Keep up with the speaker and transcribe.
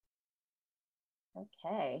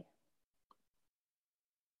Okay.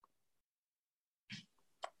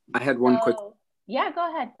 I had one quick. Yeah,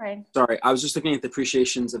 go ahead, Brian. Sorry, I was just looking at the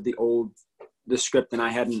appreciations of the script, and I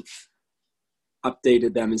hadn't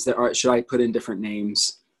updated them. Should I put in different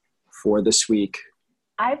names for this week?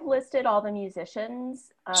 I've listed all the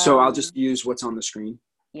musicians. So I'll just use what's on the screen.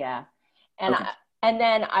 Yeah. And okay. And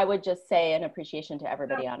then I would just say an appreciation to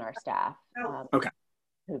everybody on our staff. Okay.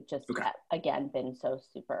 Who've just, again, been so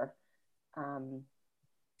super. Let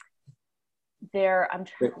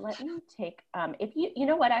me take, if you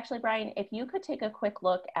know what, actually, Brian, if you could take a quick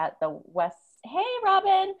look at the hey,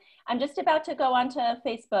 Robin, I'm just about to go onto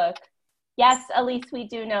Facebook. Yes, Elise, we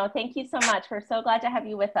do know. Thank you so much. We're so glad to have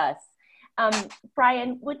you with us.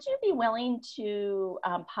 Brian, would you be willing to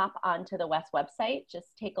pop onto the West website, just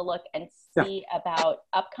take a look and see about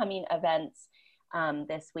upcoming events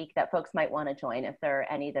this week that folks might want to join, if there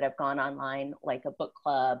are any that have gone online, like a book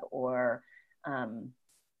club or a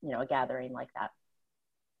gathering like that.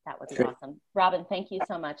 That would be awesome. Robin, thank you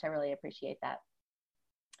so much. I really appreciate that.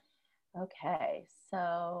 Okay,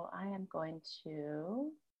 so I am going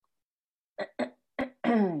to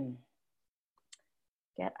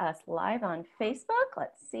get us live on Facebook.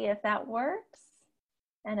 Let's see if that works.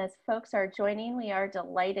 And as folks are joining, we are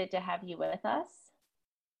delighted to have you with us.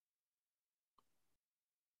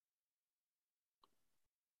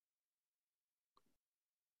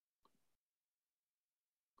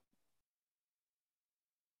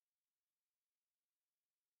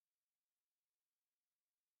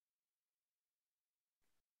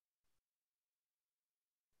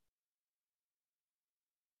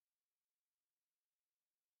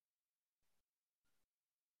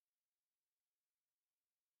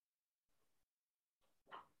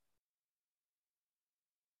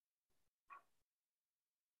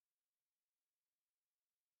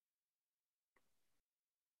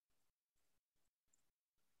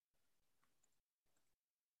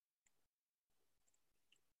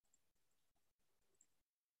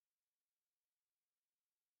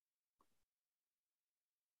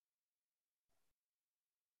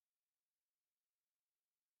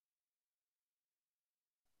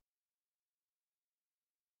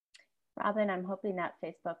 Robin, I'm hoping that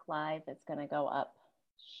Facebook Live is going to go up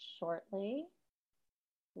shortly.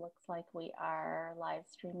 Looks like we are live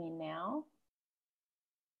streaming now.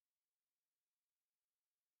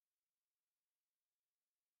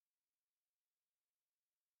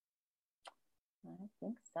 I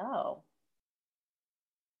think so.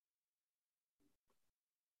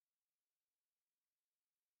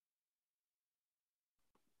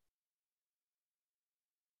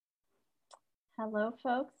 Hello,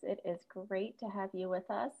 folks. It is great to have you with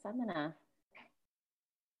us. I'm gonna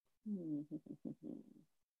let's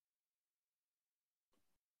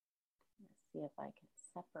see if I can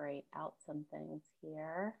separate out some things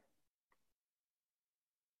here.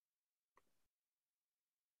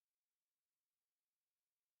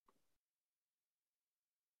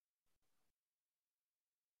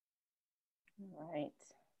 All right.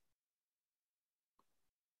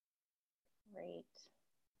 Great.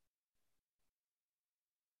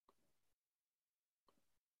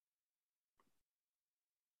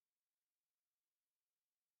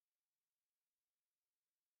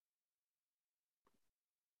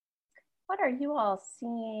 What are you all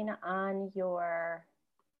seeing on your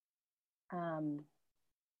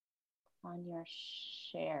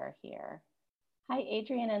share here? Hi,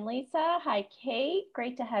 Adrian and Lisa. Hi, Kate.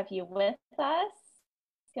 Great to have you with us.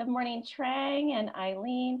 Good morning, Trang and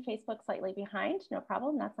Eileen. Facebook slightly behind. No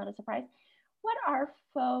problem. That's not a surprise. What are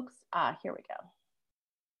folks? Here we go.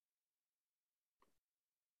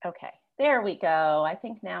 Okay, there we go. I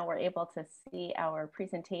think now we're able to see our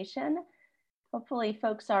presentation. Hopefully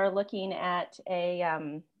folks are looking at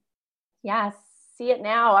a, yes, see it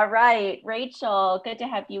now. All right, Rachel, good to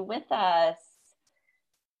have you with us.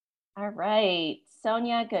 All right,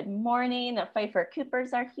 Sonia, good morning. The Pfeiffer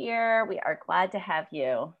Coopers are here. We are glad to have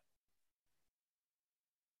you.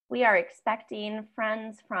 We are expecting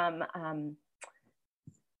friends from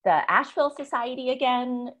the Asheville Society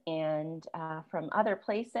again, and from other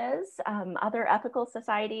places, other ethical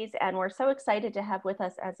societies. And we're so excited to have with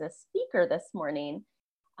us as a speaker this morning,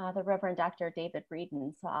 the Reverend Dr. David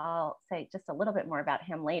Breeden. So I'll say just a little bit more about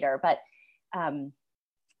him later. But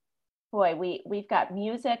boy, we've got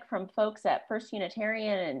music from folks at First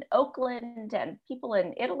Unitarian in Oakland and people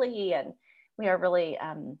in Italy. And we are really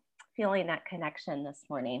feeling that connection this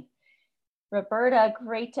morning. Roberta,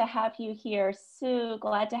 great to have you here. Sue,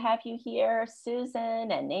 glad to have you here.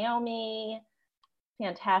 Susan and Naomi,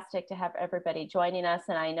 fantastic to have everybody joining us.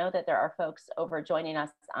 And I know that there are folks over joining us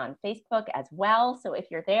on Facebook as well. So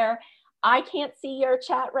if you're there, I can't see your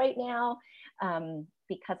chat right now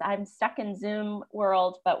because I'm stuck in Zoom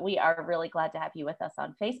world, but we are really glad to have you with us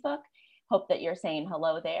on Facebook. Hope that you're saying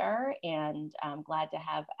hello there, and I'm glad to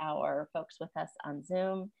have our folks with us on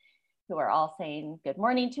Zoom who are all saying good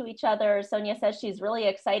morning to each other. Sonia says she's really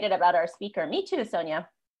excited about our speaker. Me too, Sonia.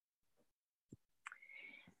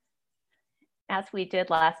 As we did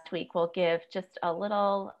last week, we'll give just a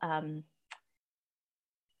little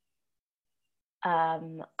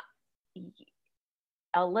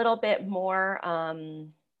bit more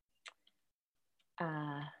time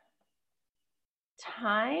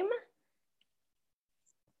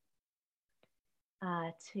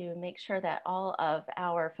to make sure that all of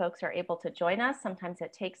our folks are able to join us. Sometimes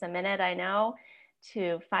it takes a minute, I know,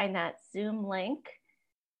 to find that Zoom link.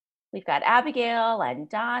 We've got Abigail and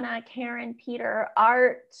Donna, Karen, Peter,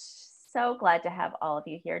 Art. So glad to have all of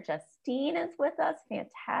you here. Justine is with us,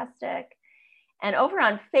 fantastic. And over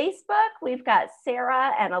on Facebook, we've got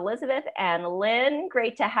Sarah and Elizabeth and Lynn.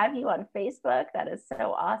 Great to have you on Facebook. That is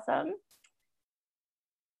so awesome.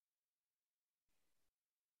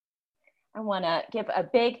 I want to give a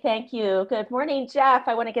big thank you. Good morning, Jeff.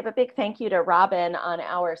 I want to give a big thank you to Robin on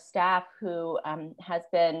our staff who has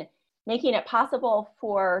been making it possible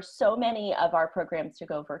for so many of our programs to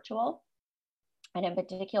go virtual. And in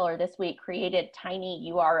particular, this week created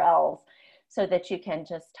tiny URLs so that you can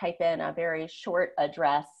just type in a very short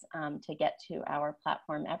address to get to our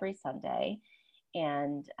platform every Sunday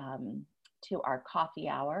and to our coffee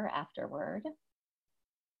hour afterward.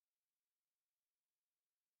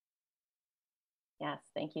 Yes,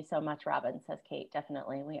 thank you so much, Robin, says Kate.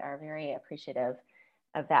 Definitely, we are very appreciative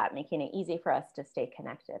of that, making it easy for us to stay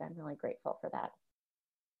connected. I'm really grateful for that.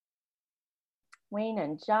 Wayne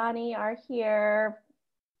and Johnny are here.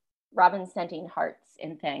 Robin's sending hearts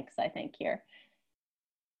in thanks, I think, here.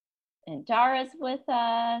 And Dara's with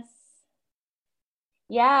us.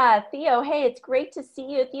 Yeah, Theo, hey, it's great to see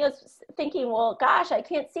you. Theo's thinking, well, gosh, I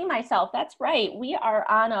can't see myself. That's right. We are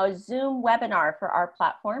on a Zoom webinar for our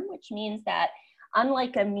platform, which means that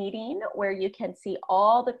unlike a meeting where you can see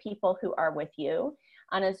all the people who are with you,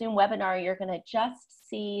 on a Zoom webinar, you're going to just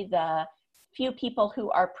see the few people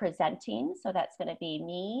who are presenting. So that's going to be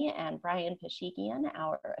me and Brian Pashigian,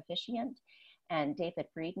 our officiant, and David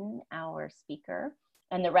Breeden, our speaker.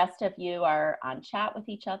 And the rest of you are on chat with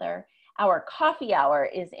each other. Our coffee hour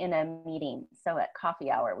is in a meeting. So at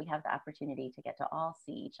coffee hour, we have the opportunity to get to all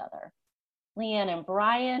see each other. Leanne and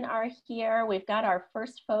Brian are here. We've got our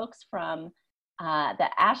first folks from the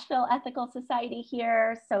Asheville Ethical Society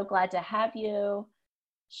here. So glad to have you.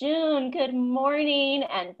 June, good morning.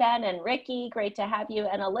 And Ben and Ricky, great to have you.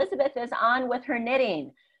 And Elizabeth is on with her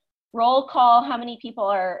knitting. Roll call, how many people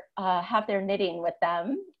are have their knitting with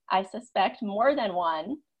them? I suspect more than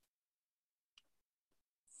one.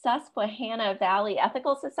 Susquehanna Valley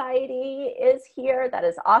Ethical Society is here. That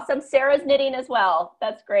is awesome. Sarah's knitting as well.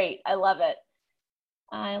 That's great. I love it.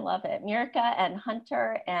 I love it. Mirka and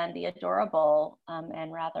Hunter and the adorable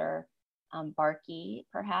and rather barky,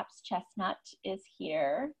 perhaps, Chestnut is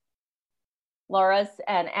here. Laura's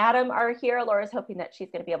and Adam are here. Laura's hoping that she's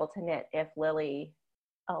going to be able to knit if Lily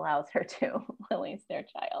allows her to. Lily's their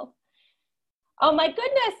child. Oh my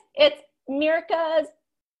goodness, it's Mirka's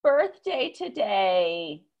birthday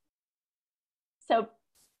today. So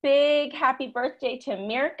big happy birthday to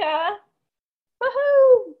Mirka.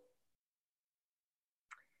 Woohoo!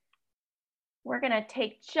 We're going to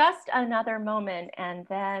take just another moment and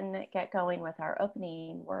then get going with our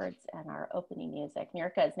opening words and our opening music.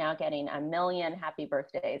 Mirka is now getting 1 million happy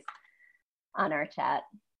birthdays on our chat.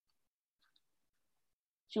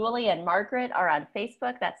 Julie and Margaret are on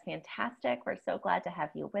Facebook. That's fantastic. We're so glad to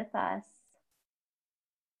have you with us.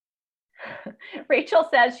 Rachel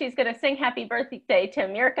says she's going to sing happy birthday to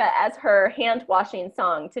Mirka as her hand washing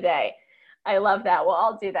song today. I love that. We'll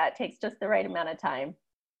all do that. It takes just the right amount of time.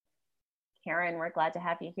 Karen, we're glad to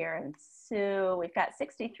have you here. And Sue, we've got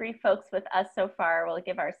 63 folks with us so far. We'll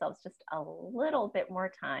give ourselves just a little bit more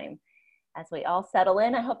time as we all settle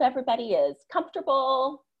in. I hope everybody is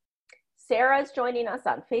comfortable. Sarah's joining us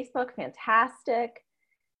on Facebook. Fantastic.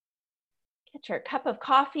 Get your cup of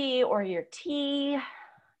coffee or your tea,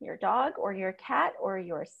 your dog or your cat or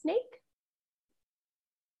your snake,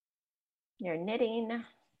 your knitting,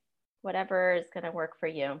 whatever is going to work for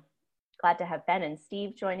you. Glad to have Ben and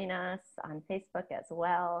Steve joining us on Facebook as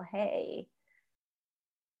well. Hey.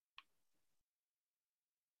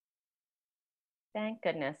 Thank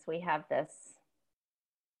goodness we have this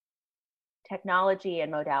technology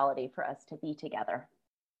and modality for us to be together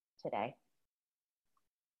today.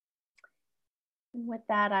 And with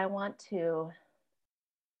that, I want to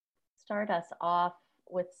start us off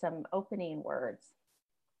with some opening words.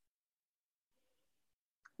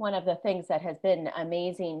 One of the things that has been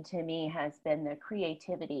amazing to me has been the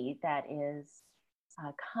creativity that is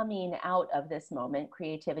coming out of this moment,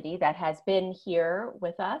 creativity that has been here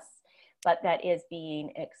with us, but that is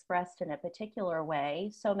being expressed in a particular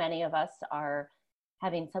way. So many of us are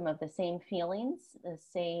having some of the same feelings, the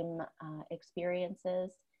same experiences,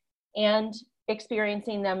 and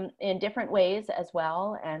experiencing them in different ways as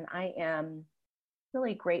well. And I am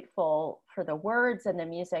really grateful for the words and the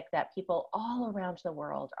music that people all around the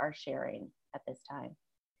world are sharing at this time.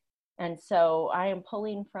 And so I am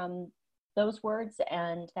pulling from those words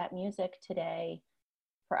and that music today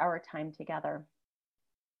for our time together.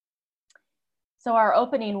 So our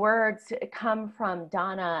opening words come from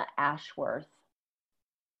Donna Ashworth.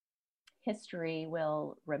 History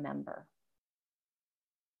will remember.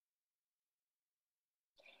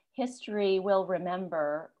 History will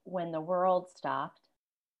remember when the world stopped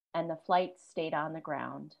and the flights stayed on the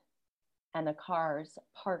ground and the cars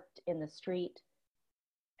parked in the street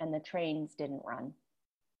and the trains didn't run.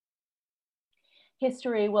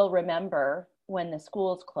 History will remember when the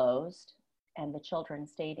schools closed and the children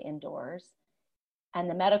stayed indoors and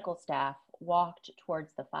the medical staff walked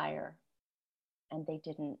towards the fire and they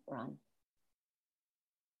didn't run.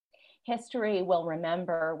 History will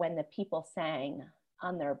remember when the people sang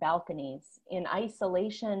on their balconies in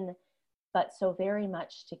isolation, but so very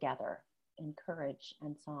much together in courage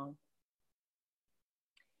and song.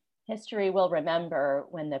 History will remember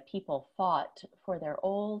when the people fought for their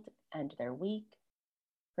old and their weak,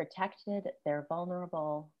 protected their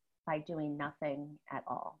vulnerable by doing nothing at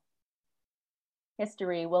all.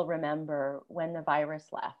 History will remember when the virus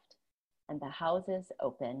left and the houses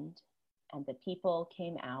opened and the people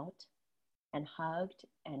came out and hugged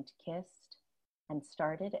and kissed and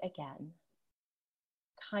started again,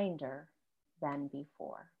 kinder than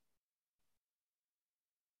before.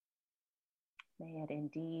 May it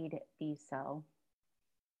indeed be so.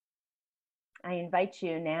 I invite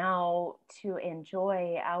you now to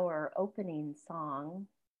enjoy our opening song.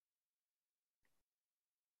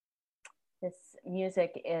 This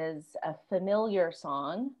music is a familiar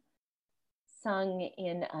song sung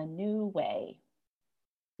in a new way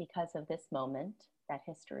because of this moment that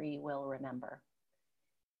history will remember.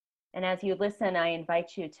 And as you listen, I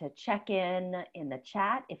invite you to check in the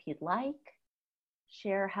chat if you'd like,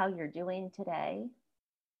 share how you're doing today,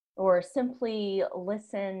 or simply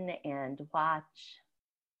listen and watch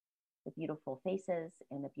the beautiful faces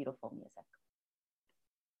and the beautiful music.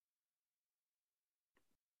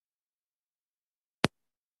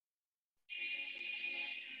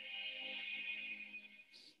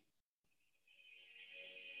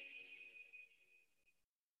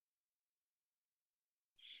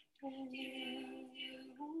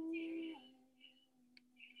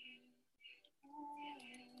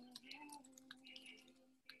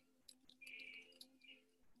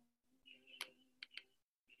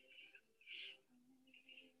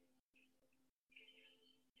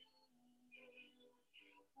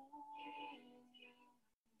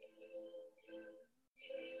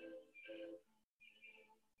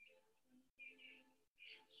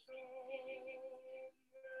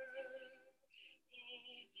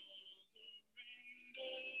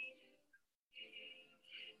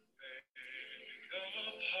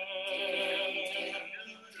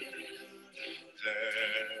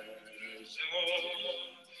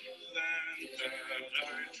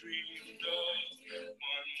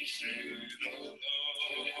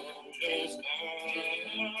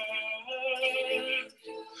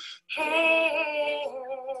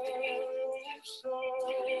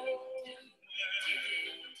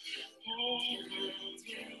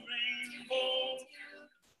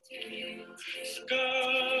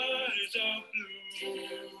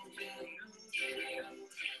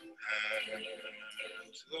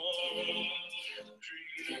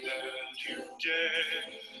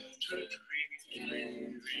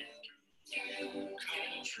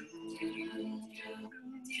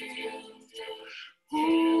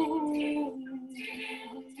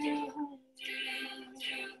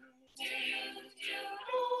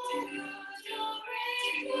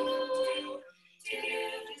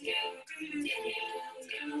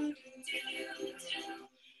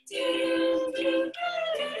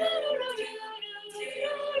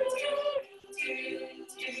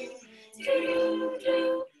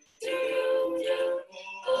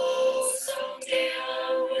 Someday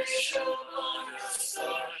I wish upon a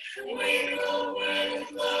star.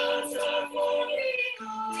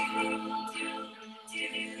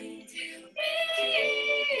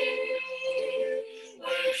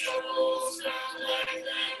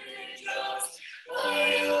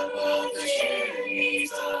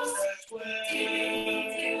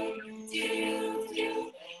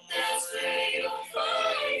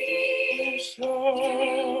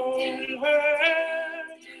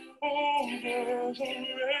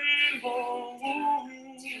 Bluebirds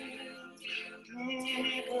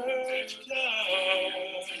fly,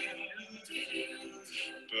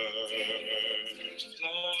 birds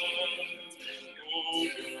fly over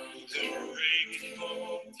the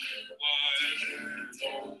rainbow. Why,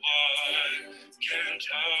 oh, why can't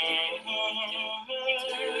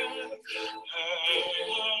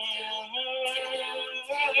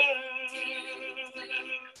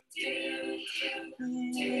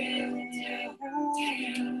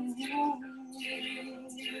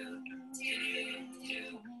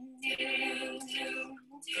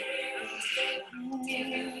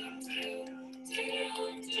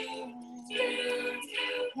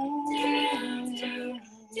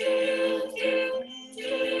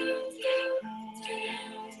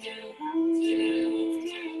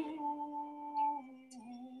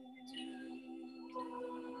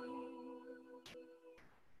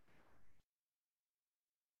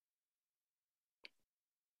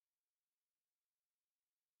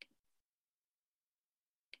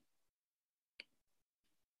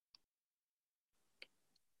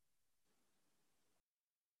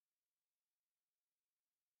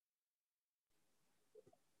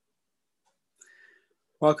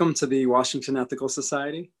Welcome to the Washington Ethical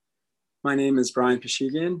Society. My name is Brian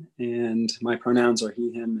Pashigian, and my pronouns are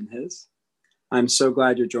he, him, and his. I'm so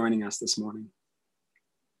glad you're joining us this morning.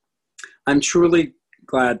 I'm truly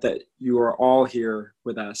glad that you are all here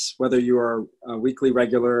with us, whether you are a weekly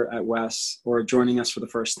regular at WES or joining us for the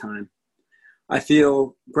first time. I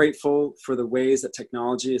feel grateful for the ways that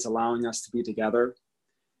technology is allowing us to be together,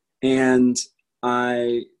 and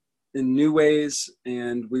in new ways,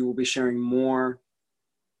 and we will be sharing more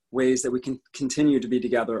ways that we can continue to be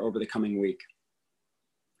together over the coming week.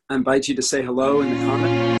 I invite you to say hello in the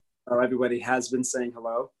comments. Everybody has been saying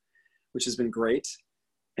hello, which has been great.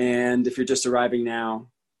 And if you're just arriving now,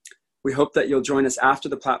 we hope that you'll join us after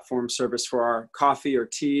the platform service for our coffee or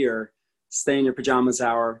tea or stay in your pajamas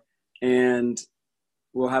hour. And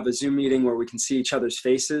we'll have a Zoom meeting where we can see each other's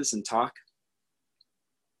faces and talk.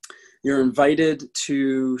 You're invited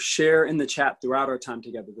to share in the chat throughout our time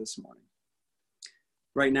together this morning.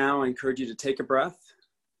 Right now, I encourage you to take a breath,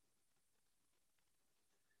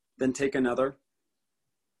 then take another.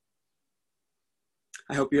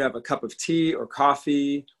 I hope you have a cup of tea or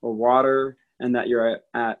coffee or water, and that you're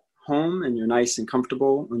at home and you're nice and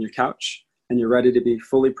comfortable on your couch, and you're ready to be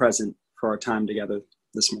fully present for our time together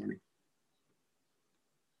this morning.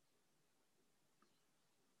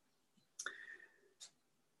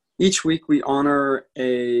 Each week, we honor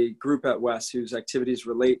a group at WES whose activities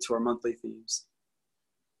relate to our monthly themes.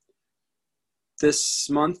 This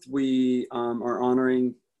month, we are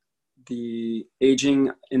honoring the Aging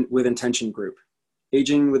with Intention group.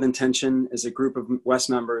 Aging with Intention is a group of WES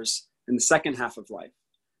members in the second half of life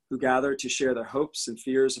who gather to share their hopes and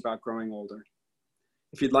fears about growing older.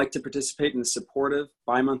 If you'd like to participate in the supportive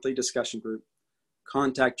bi-monthly discussion group,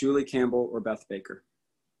 contact Julie Campbell or Beth Baker.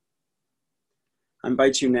 I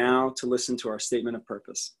invite you now to listen to our statement of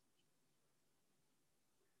purpose.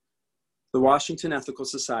 The Washington Ethical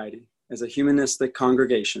Society is a humanistic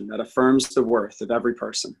congregation that affirms the worth of every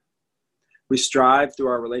person. We strive through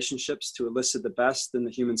our relationships to elicit the best in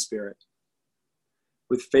the human spirit.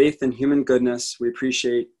 With faith in human goodness, we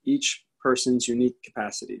appreciate each person's unique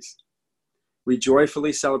capacities. We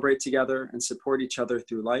joyfully celebrate together and support each other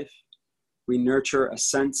through life. We nurture a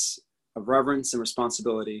sense of reverence and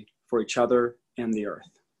responsibility for each other and the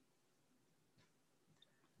earth.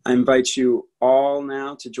 I invite you all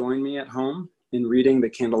now to join me at home in reading the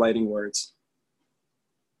candlelighting words.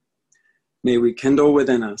 May we kindle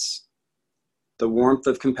within us the warmth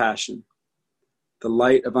of compassion, the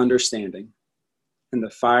light of understanding, and the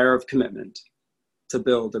fire of commitment to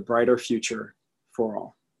build a brighter future for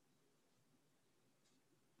all.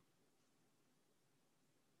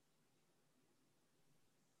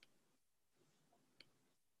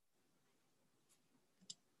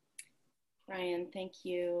 Brian, thank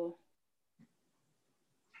you.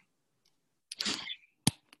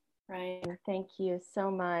 Brian, thank you so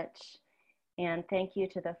much. And thank you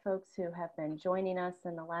to the folks who have been joining us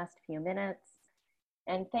in the last few minutes.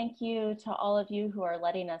 And thank you to all of you who are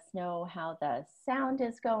letting us know how the sound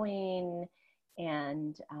is going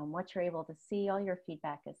and what you're able to see. All your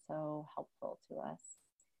feedback is so helpful to us.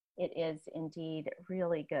 It is indeed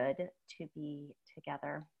really good to be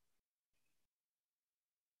together.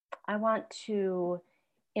 I want to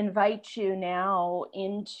invite you now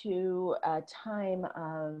into a time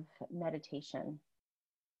of meditation.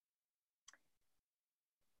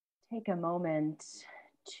 Take a moment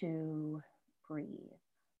to breathe.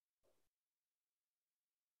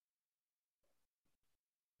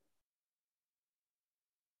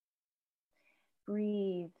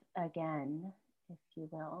 breathe again, if you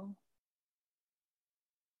will.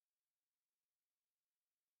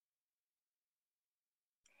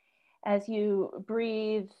 As you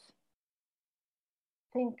breathe,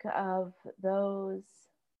 think of those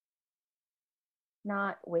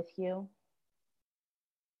not with you.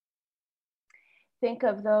 Think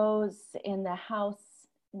of those in the house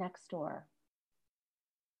next door,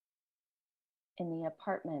 in the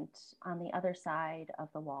apartment on the other side of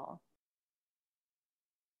the wall.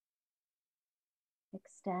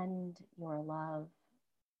 Extend your love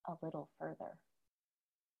a little further.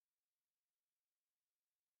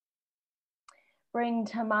 Bring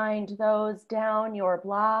to mind those down your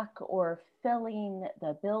block or filling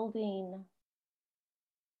the building.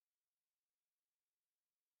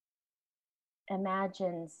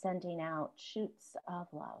 Imagine sending out shoots of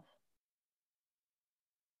love.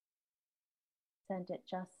 Send it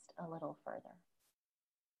just a little further.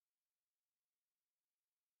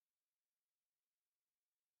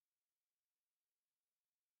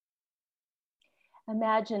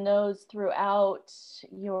 Imagine those throughout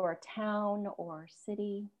your town or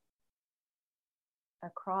city,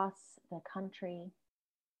 across the country.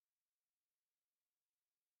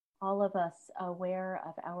 All of us aware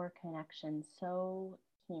of our connection so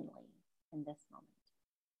keenly in this moment.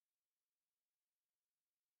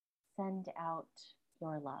 Send out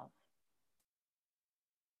your love.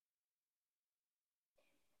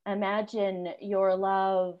 Imagine your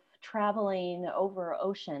love traveling over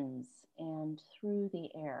oceans and through the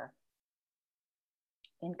air,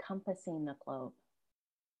 encompassing the globe.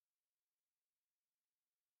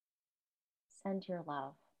 Send your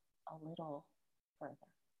love a little further.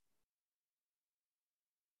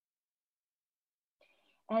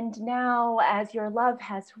 And now, as your love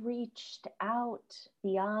has reached out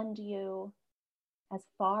beyond you, as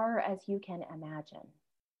far as you can imagine,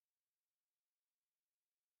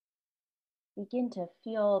 begin to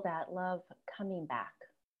feel that love coming back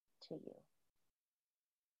to you.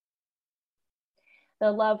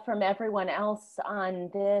 The love from everyone else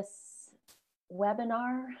on this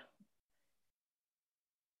webinar,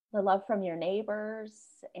 the love from your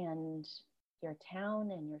neighbors and your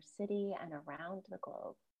town and your city and around the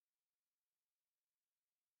globe.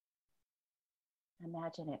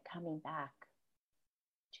 Imagine it coming back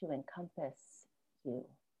to encompass you.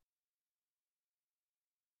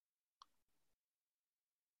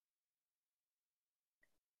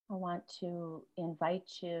 I want to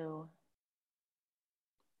invite you,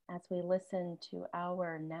 as we listen to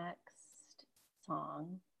our next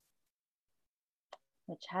song,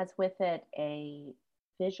 which has with it a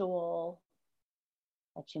visual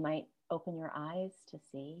that you might open your eyes to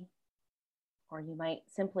see, or you might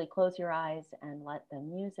simply close your eyes and let the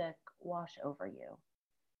music wash over you.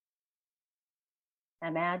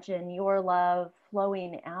 Imagine your love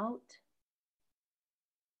flowing out,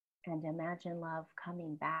 and imagine love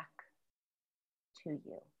coming back to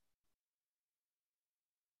you.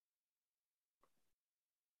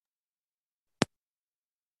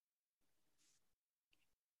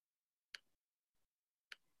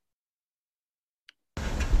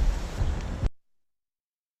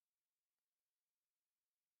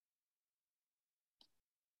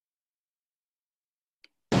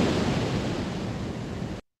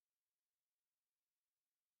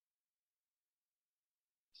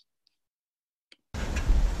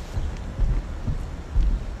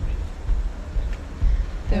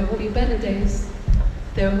 There will be better days.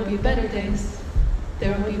 There will be better days.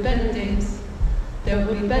 There will be better days. There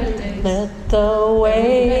will be better days. Let the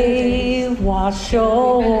wave wash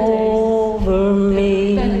over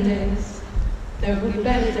me. There will be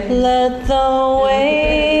better days. Let the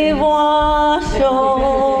wave wash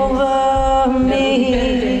over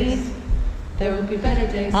me. There will be better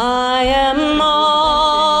days. I am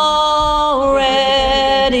already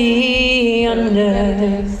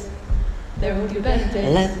under. There will be better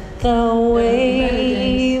days. Let the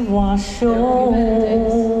wave wash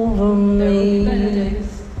over me.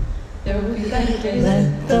 There will be better days.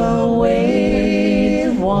 Let the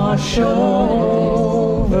wave wash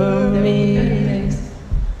over me.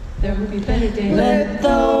 There will be better days. Let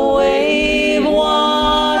the wave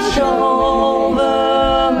wash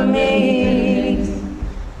over me.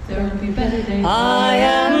 There will be better days. I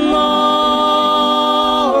am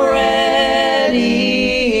already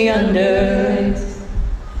under.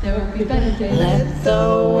 There will be better days. Let the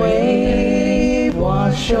wave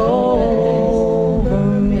wash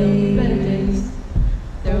over me.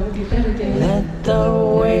 There will be better days. Let the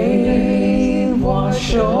wave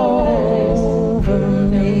wash over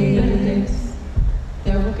me.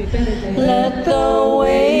 There will be better days. Let the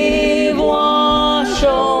wave wash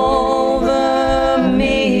over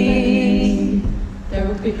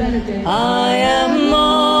better days. I am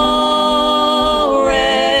already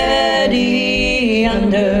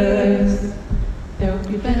under. There will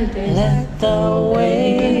be better days. Let the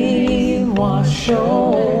wave wash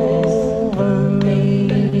over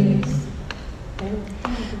me.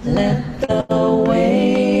 Let the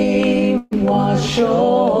wave wash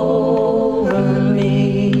over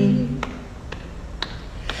me.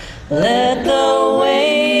 Let the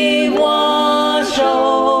wave wash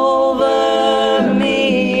over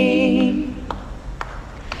me.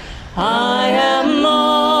 I am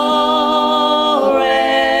already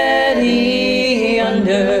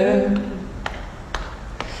under.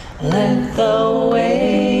 Let the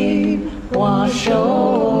wave wash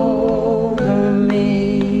over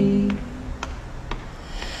me.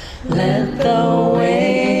 Let the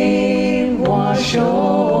wave wash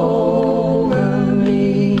over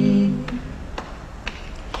me.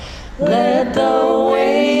 Let the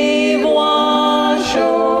wave wash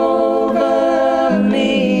over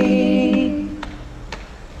me.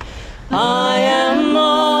 I am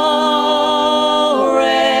already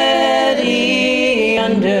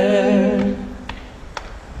under.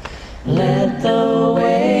 Let the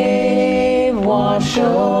wave wash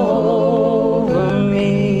over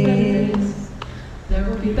me. There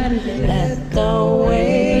will be better days. Let the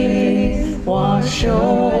wave wash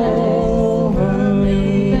over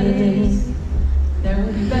me. There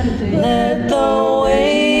will be better days. Let the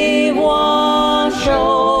wave wash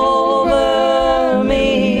over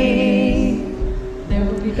me. There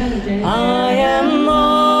will be better days. I am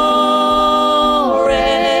already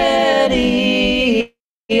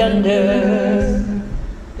under.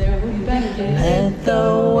 There will be better days. Let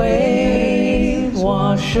the wave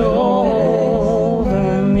wash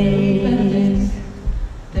over me.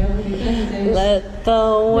 There will be better days. Let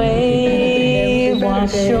the wave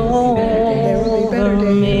wash over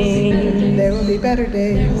me. There will be better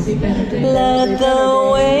There will days. be better days. Let the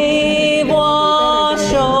wave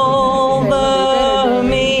wash over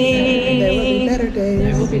me. There will be better There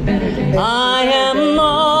days. will be better days. I am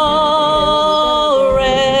already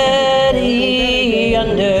There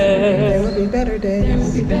under. will be better There will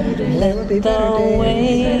days. be better days. There will be Let the better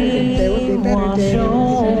days. There will be wave better wash days.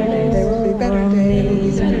 There will be better over days. me.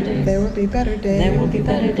 There will be better days. There will be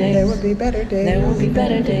better days. There will be better days. There will be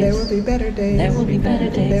better days. There will be better days. There will be better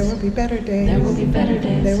days. There will be better days. There will be better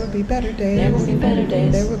days. There will be better days. There will be better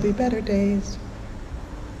days. There will be better days.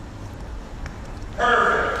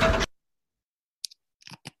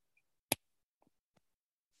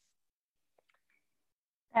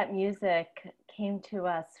 That music came to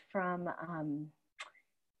us from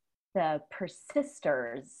the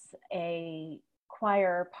Persisters, a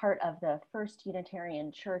choir part of the First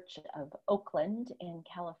Unitarian Church of Oakland in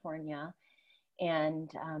California. And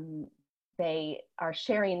they are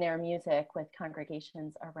sharing their music with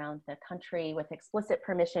congregations around the country with explicit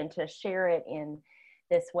permission to share it in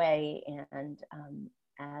this way, and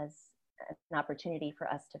as an opportunity for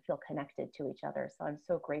us to feel connected to each other. So I'm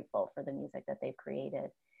so grateful for the music that they've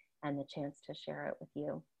created and the chance to share it with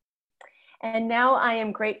you. And now I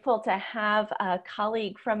am grateful to have a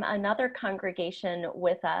colleague from another congregation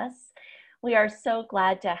with us. We are so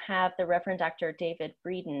glad to have the Reverend Dr. David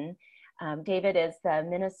Breeden. David is the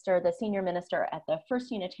minister, the senior minister at the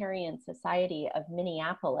First Unitarian Society of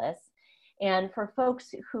Minneapolis. And for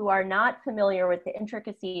folks who are not familiar with the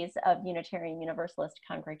intricacies of Unitarian Universalist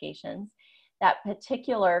congregations, that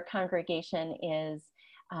particular congregation is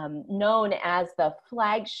known as the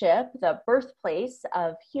flagship, the birthplace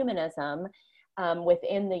of humanism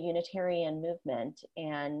within the Unitarian movement,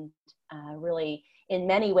 and really in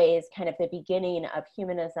many ways kind of the beginning of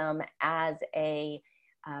humanism as a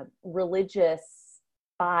religious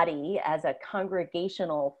body, as a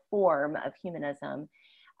congregational form of humanism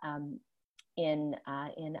in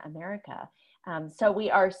America. So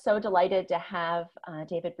we are so delighted to have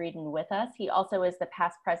David Breeden with us. He also is the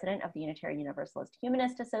past president of the Unitarian Universalist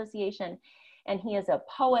Humanist Association, and he is a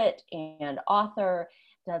poet and author,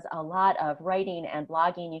 does a lot of writing and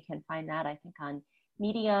blogging. You can find that, I think, on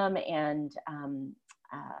Medium, and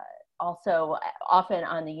also often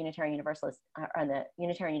on the Unitarian Universalist, on the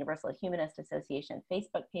Unitarian Universalist Humanist Association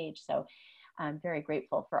Facebook page. So I'm very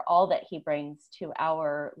grateful for all that he brings to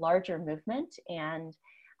our larger movement, and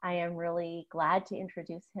I am really glad to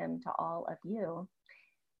introduce him to all of you.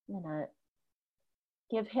 I'm gonna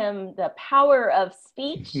give him the power of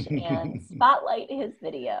speech and spotlight his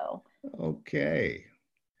video. Okay.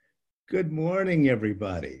 Good morning,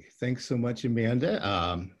 everybody. Thanks so much,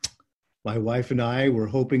 Amanda. My wife and I were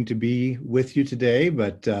hoping to be with you today,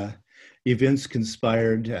 but events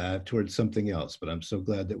conspired towards something else. But I'm so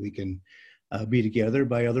glad that we can be together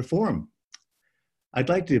by other forum. I'd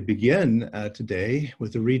like to begin today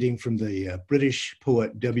with a reading from the British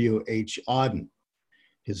poet W.H. Auden,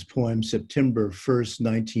 his poem September 1st,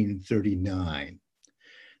 1939.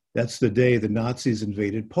 That's the day the Nazis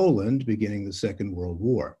invaded Poland, beginning the Second World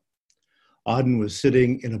War. Auden was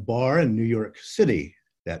sitting in a bar in New York City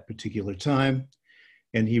that particular time,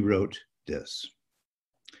 and he wrote this.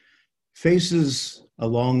 Faces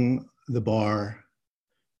along the bar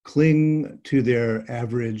cling to their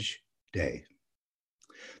average day.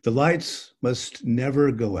 The lights must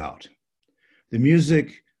never go out. The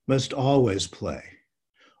music must always play.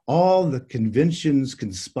 All the conventions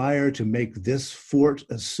conspire to make this fort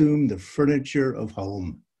assume the furniture of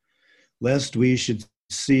home, lest we should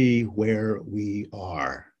see where we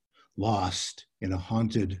are, lost in a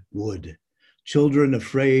haunted wood, children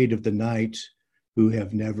afraid of the night who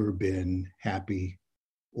have never been happy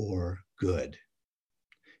or good.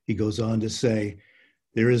 He goes on to say,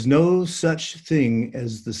 there is no such thing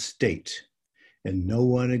as the state, and no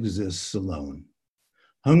one exists alone.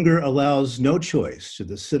 Hunger allows no choice to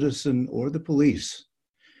the citizen or the police.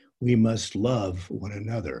 We must love one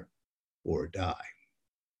another or die.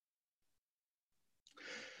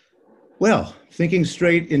 Well, thinking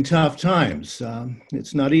straight in tough times,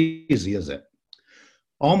 it's not easy, is it?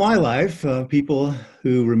 All my life, people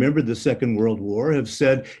who remembered the Second World War have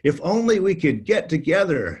said, if only we could get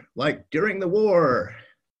together like during the war.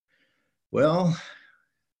 Well,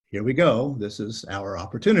 here we go. This is our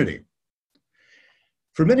opportunity.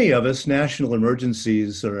 For many of us, national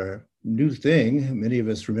emergencies are a new thing. Many of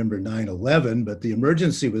us remember 9/11, but the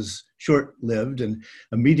emergency was short-lived and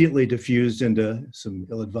immediately diffused into some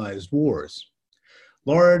ill-advised wars.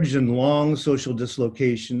 Large and long social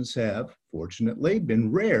dislocations have, fortunately, been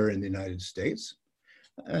rare in the United States.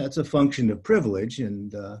 It's a function of privilege,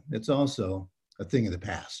 and it's also a thing of the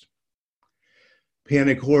past.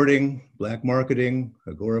 Panic hoarding, black marketing,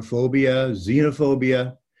 agoraphobia,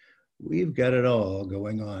 xenophobia, we've got it all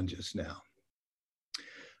going on just now.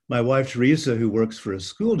 My wife, Teresa, who works for a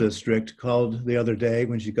school district, called the other day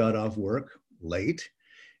when she got off work late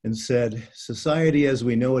and said, society as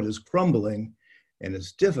we know it is crumbling and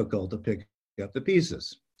it's difficult to pick up the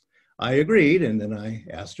pieces. I agreed, and then I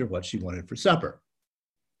asked her what she wanted for supper,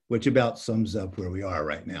 which about sums up where we are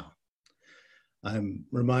right now. I'm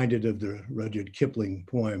reminded of the Rudyard Kipling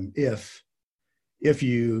poem, If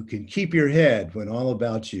you can keep your head when all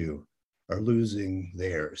about you are losing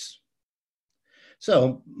theirs.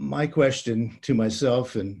 So my question to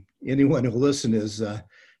myself and anyone who will listen is,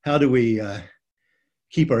 how do we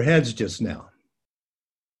keep our heads just now?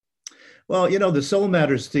 Well, you know, the Soul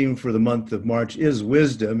Matters theme for the month of March is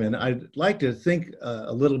wisdom, and I'd like to think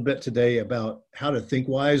a little bit today about how to think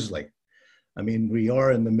wisely. I mean, we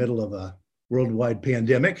are in the middle of a worldwide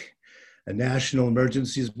pandemic. A national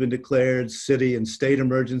emergency has been declared, city and state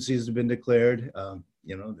emergencies have been declared.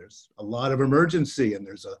 You know, there's a lot of emergency, and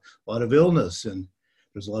there's a lot of illness, and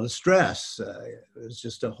there's a lot of stress. There's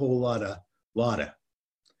just a whole lot of.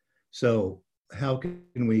 So how can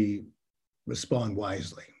we respond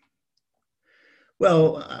wisely?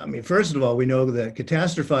 Well, I mean, first of all, we know that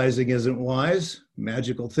catastrophizing isn't wise,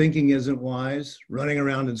 magical thinking isn't wise, running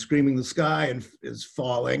around and screaming the sky and is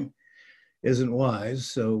falling isn't wise.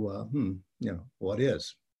 So, you know, what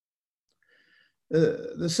is?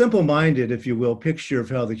 The simple-minded, if you will, picture of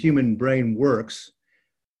how the human brain works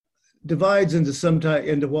divides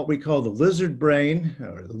into what we call the lizard brain,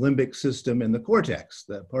 or the limbic system, and the cortex,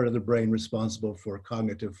 the part of the brain responsible for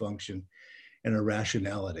cognitive function and our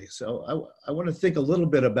rationality. So I want to think a little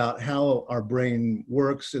bit about how our brain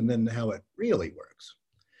works and then how it really works.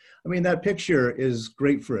 I mean, that picture is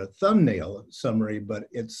great for a thumbnail summary, but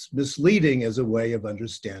it's misleading as a way of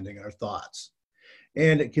understanding our thoughts.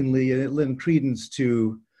 And it can lend credence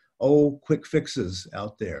to, quick fixes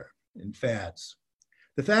out there and fads.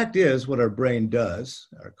 The fact is, what our brain does,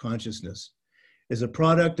 our consciousness, is a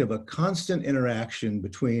product of a constant interaction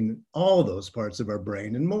between all those parts of our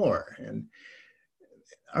brain and more. And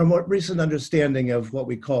our more recent understanding of what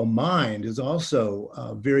we call mind is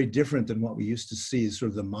also very different than what we used to see as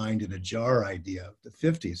sort of the mind in a jar idea of the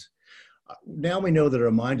 50s. Now we know that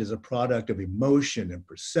our mind is a product of emotion and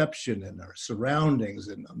perception and our surroundings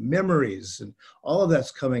and memories, and all of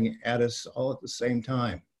that's coming at us all at the same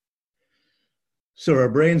time. So our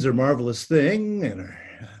brains are a marvelous thing, and our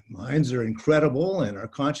minds are incredible, and our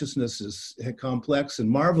consciousness is complex and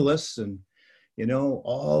marvelous, and you know,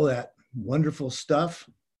 all that wonderful stuff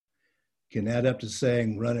can add up to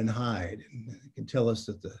saying run and hide, and it can tell us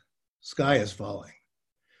that the sky is falling.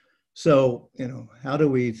 So, you know, how do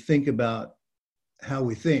we think about how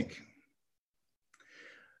we think?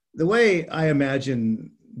 The way I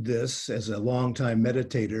imagine this as a longtime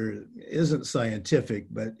meditator isn't scientific,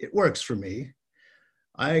 but it works for me.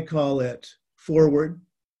 I call it forward,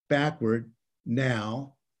 backward,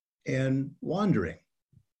 now, and wandering.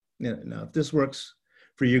 Now, if this works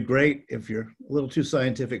for you, great. If you're a little too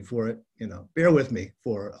scientific for it, bear with me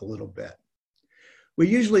for a little bit. We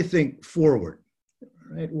usually think forward,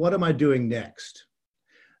 right? What am I doing next?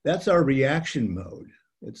 That's our reaction mode.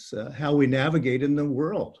 It's how we navigate in the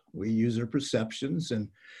world. We use our perceptions and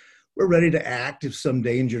we're ready to act if some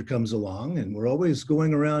danger comes along, and we're always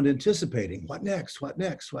going around anticipating, what next, what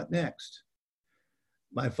next, what next?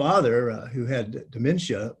 My father, who had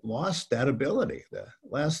dementia, lost that ability. The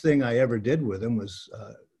last thing I ever did with him was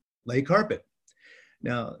lay carpet.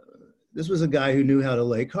 Now, this was a guy who knew how to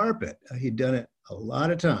lay carpet. He'd done it a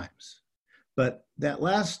lot of times. But that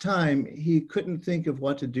last time, he couldn't think of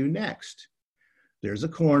what to do next. There's a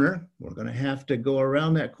corner. We're going to have to go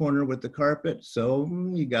around that corner with the carpet. So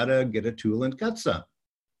you got to get a tool and cut some.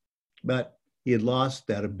 But he had lost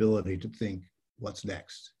that ability to think what's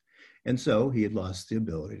next. And so he had lost the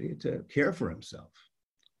ability to care for himself.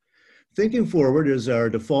 Thinking forward is our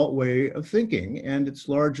default way of thinking, and it's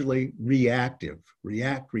largely reactive.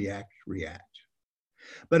 React, react, react.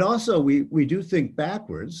 But also we do think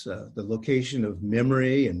backwards, the location of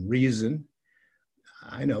memory and reason.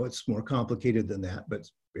 I know it's more complicated than that, but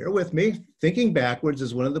bear with me. Thinking backwards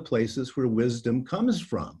is one of the places where wisdom comes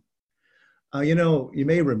from. You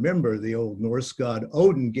may remember the old Norse god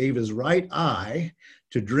Odin gave his right eye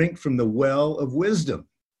to drink from the well of wisdom.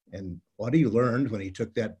 And what he learned when he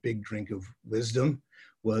took that big drink of wisdom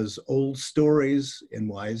was old stories and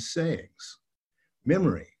wise sayings,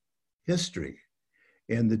 memory, history,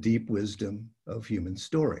 and the deep wisdom of human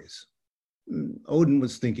stories. Odin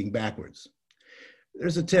was thinking backwards.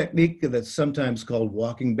 There's a technique that's sometimes called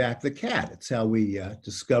walking back the cat. It's how we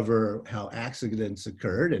discover how accidents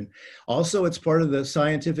occurred. And also it's part of the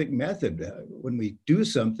scientific method. When we do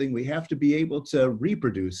something, we have to be able to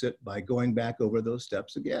reproduce it by going back over those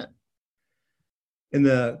steps again. In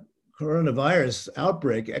the coronavirus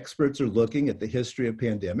outbreak, experts are looking at the history of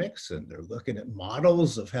pandemics, and they're looking at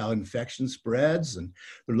models of how infection spreads, and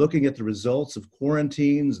they're looking at the results of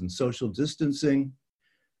quarantines and social distancing.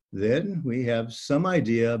 Then we have some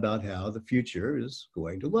idea about how the future is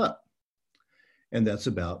going to look. And that's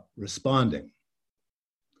about responding.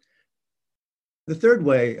 The third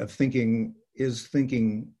way of thinking is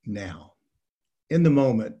thinking now, in the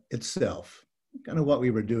moment itself, kind of what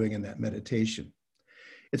we were doing in that meditation.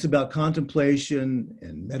 It's about contemplation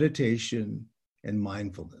and meditation and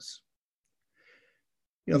mindfulness.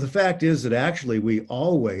 The fact is that actually we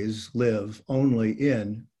always live only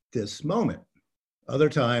in this moment. Other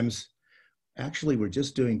times, actually, we're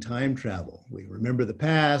just doing time travel. We remember the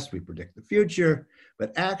past, we predict the future,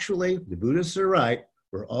 but actually, the Buddhists are right.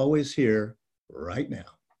 We're always here right now.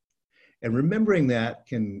 And remembering that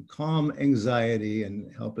can calm anxiety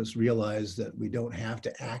and help us realize that we don't have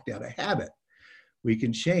to act out of habit. We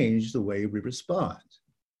can change the way we respond.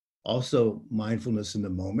 Also, mindfulness in the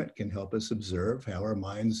moment can help us observe how our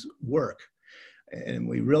minds work. And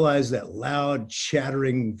we realize that loud,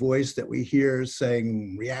 chattering voice that we hear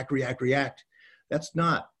saying, react, react, react, that's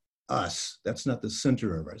not us. That's not the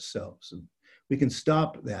center of ourselves. And we can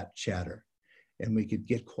stop that chatter and we could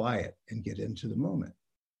get quiet and get into the moment.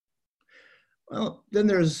 Well, then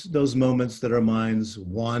there's those moments that our minds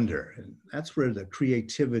wander. And that's where the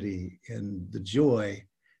creativity and the joy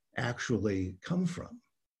actually come from.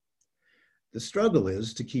 The struggle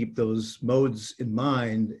is to keep those modes in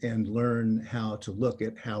mind and learn how to look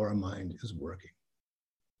at how our mind is working.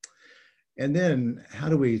 And then how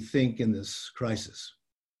do we think in this crisis?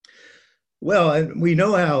 Well, and we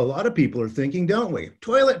know how a lot of people are thinking, don't we?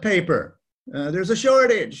 Toilet paper, there's a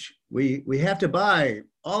shortage. We have to buy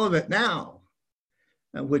all of it now,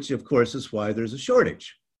 which of course is why there's a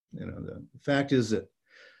shortage. The fact is that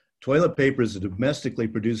toilet paper is a domestically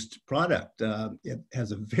produced product. It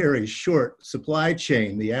has a very short supply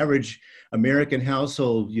chain. The average American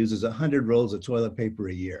household uses 100 rolls of toilet paper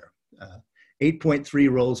a year,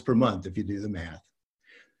 8.3 rolls per month if you do the math.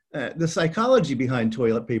 The psychology behind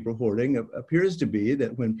toilet paper hoarding appears to be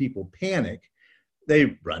that when people panic,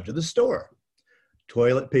 they run to the store.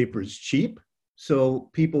 Toilet paper is cheap,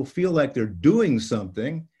 so people feel like they're doing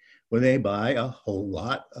something when they buy a whole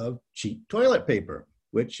lot of cheap toilet paper,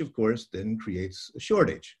 which of course then creates a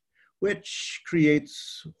shortage, which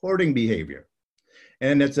creates hoarding behavior.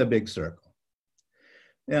 And it's a big circle.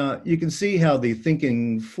 Now, you can see how the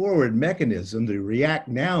thinking forward mechanism, the react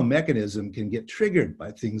now mechanism, can get triggered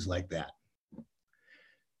by things like that.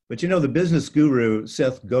 But the business guru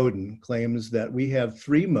Seth Godin claims that we have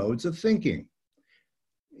three modes of thinking.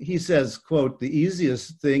 he says, quote, "The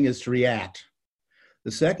easiest thing is to react.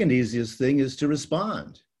 The second easiest thing is to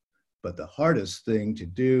respond. But the hardest thing to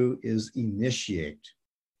do is initiate."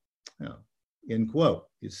 Now, end quote.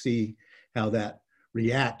 You see how that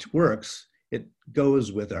react works. It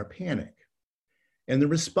goes with our panic. And the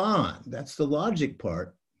respond, that's the logic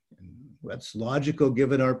part. That's logical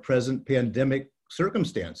given our present pandemic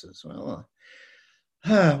circumstances.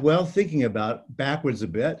 Well, thinking about backwards a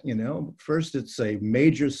bit, first it's a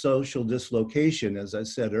major social dislocation, as I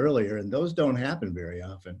said earlier, and those don't happen very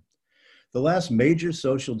often. The last major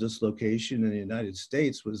social dislocation in the United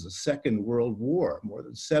States was the Second World War, more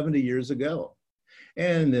than 70 years ago.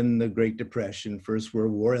 And then the Great Depression, First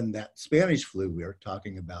World War, and that Spanish flu we are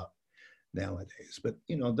talking about nowadays. But,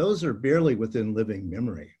 those are barely within living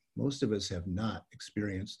memory. Most of us have not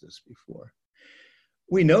experienced this before.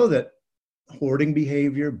 We know that hoarding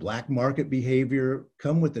behavior, black market behavior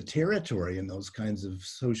come with the territory in those kinds of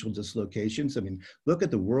social dislocations. I mean, look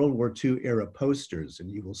at the World War II era posters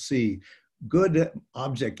and you will see good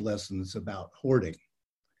object lessons about hoarding.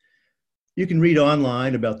 You can read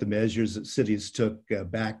online about the measures that cities took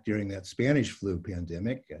back during that Spanish flu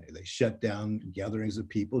pandemic. They shut down gatherings of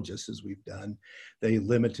people, just as we've done. They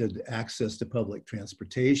limited access to public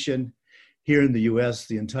transportation. Here in the US,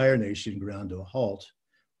 the entire nation ground to a halt.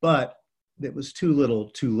 But it was too little,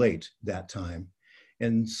 too late that time.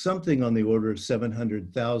 And something on the order of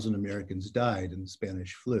 700,000 Americans died in the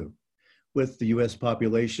Spanish flu, with the US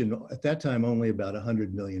population at that time only about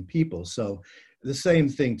 100 million people. So the same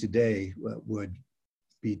thing today would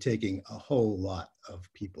be taking a whole lot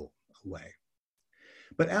of people away.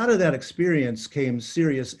 But out of that experience came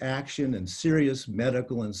serious action and serious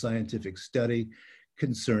medical and scientific study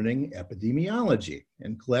concerning epidemiology.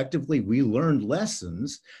 And collectively, we learned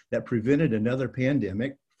lessons that prevented another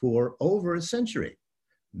pandemic for over a century.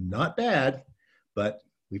 Not bad, but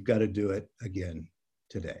we've got to do it again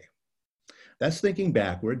today. That's thinking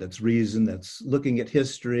backward, that's reason, that's looking at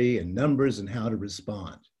history and numbers and how to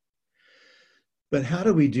respond. But how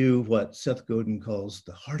do we do what Seth Godin calls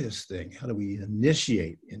the hardest thing? How do we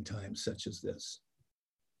initiate in times such as this?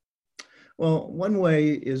 Well, one way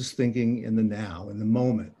is thinking in the now, in the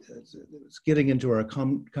moment. It's getting into our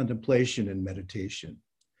contemplation and meditation.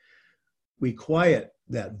 We quiet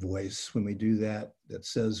that voice when we do that, that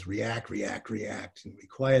says react, react, react. And we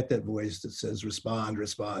quiet that voice that says respond,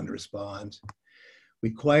 respond, respond. We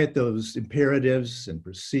quiet those imperatives and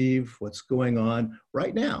perceive what's going on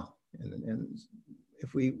right now. And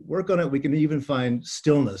if we work on it, we can even find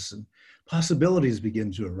stillness and possibilities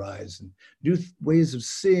begin to arise and new ways of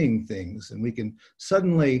seeing things. And we can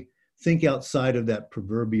suddenly think outside of that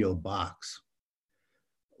proverbial box.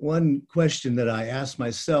 One question that I ask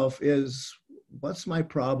myself is, what's my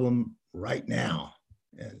problem right now?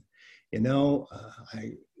 And,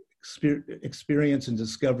 I experience and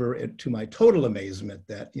discover it to my total amazement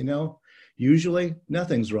that, usually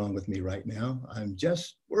nothing's wrong with me right now. I'm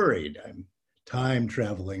just worried. I'm time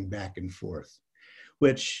traveling back and forth,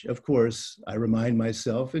 which of course I remind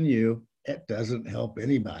myself and you, it doesn't help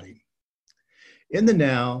anybody. In the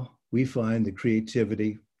now, we find the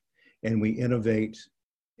creativity and we innovate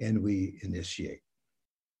and we initiate.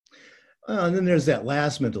 And then there's that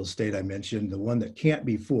last mental state I mentioned, the one that can't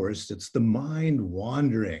be forced. It's the mind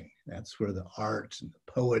wandering. That's where the art and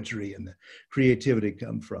the poetry and the creativity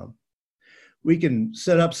come from. We can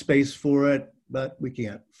set up space for it, but we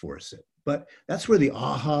can't force it. But that's where the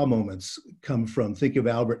aha moments come from. Think of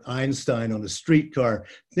Albert Einstein on a streetcar,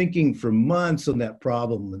 thinking for months on that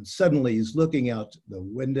problem, and suddenly he's looking out the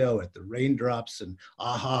window at the raindrops and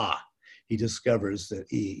aha, he discovers that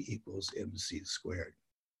E equals mc squared.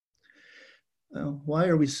 Well, why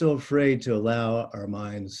are we so afraid to allow our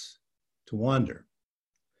minds to wander?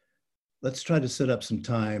 Let's try to set up some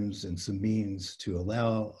times and some means to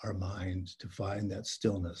allow our mind to find that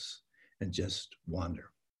stillness and just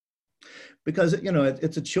wander. Because,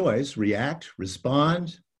 it's a choice, react,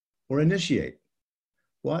 respond, or initiate.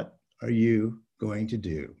 What are you going to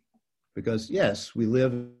do? Because yes, we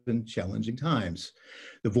live in challenging times.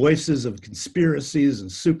 The voices of conspiracies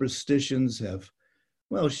and superstitions have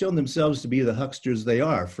shown themselves to be the hucksters they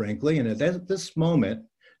are, frankly. And at this moment,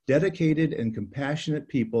 dedicated and compassionate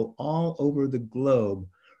people all over the globe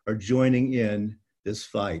are joining in this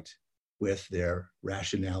fight with their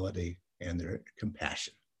rationality and their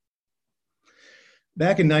compassion.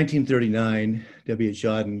 Back in 1939, W.H.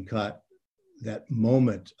 Auden caught that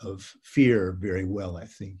moment of fear very well, I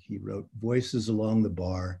think. He wrote, "Voices along the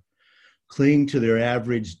bar cling to their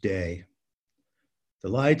average day. The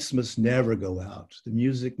lights must never go out. The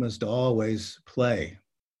music must always play."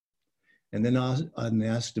 And then Auden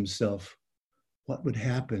asked himself, what would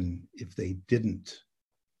happen if they didn't?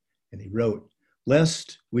 And he wrote,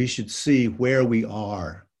 lest we should see where we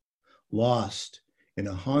are, lost in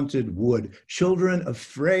a haunted wood, children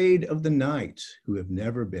afraid of the night who have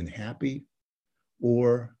never been happy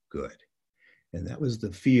or good. And that was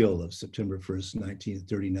the feel of September 1st,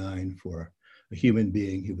 1939 for a human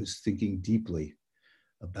being who was thinking deeply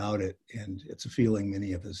about it. And it's a feeling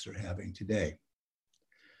many of us are having today.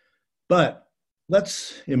 But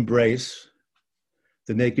let's embrace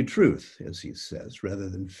the naked truth, as he says, rather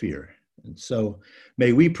than fear. And so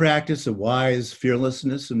may we practice a wise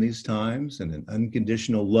fearlessness in these times and an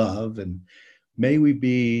unconditional love, and may we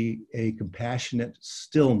be a compassionate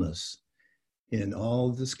stillness in all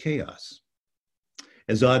of this chaos.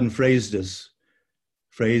 As Auden phrased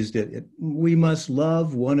it, we must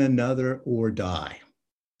love one another or die.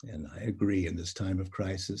 And I agree in this time of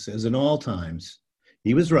crisis, as in all times,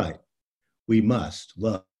 he was right. We must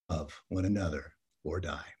love one another or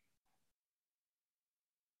die.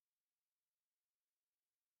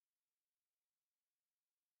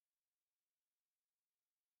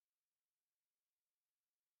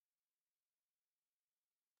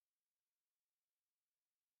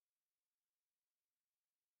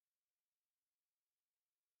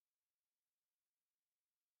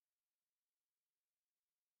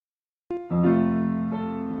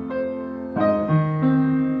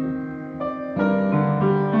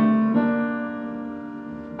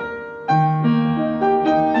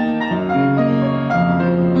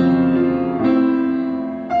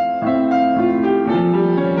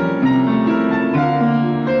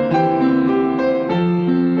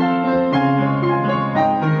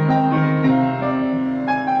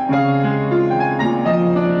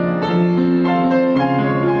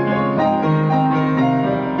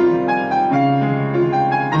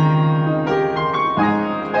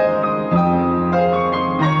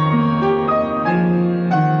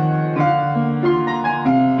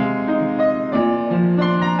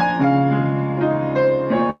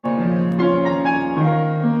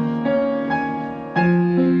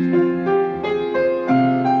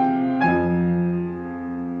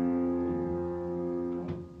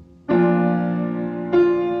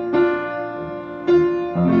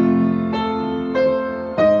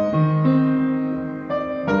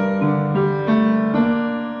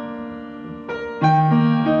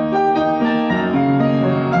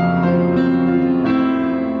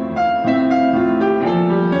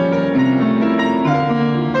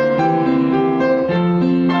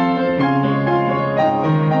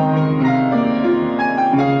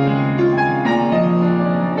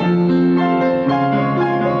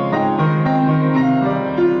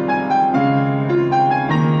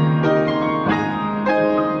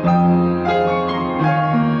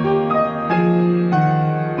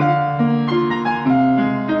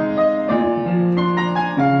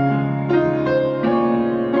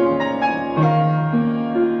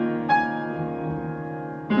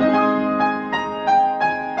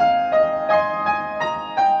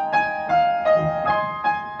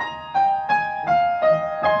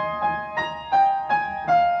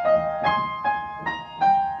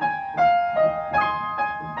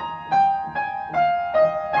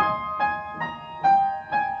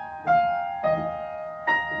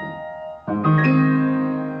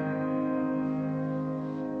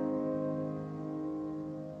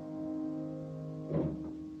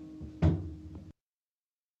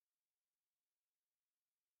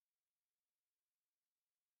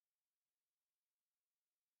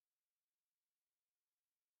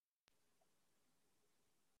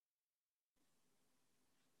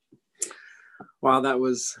 Wow, that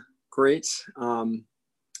was great.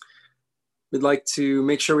 We'd like to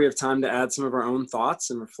make sure we have time to add some of our own thoughts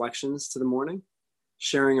and reflections to the morning,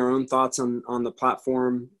 sharing our own thoughts on the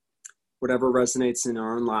platform, whatever resonates in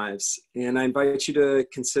our own lives. And I invite you to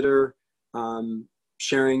consider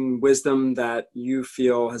sharing wisdom that you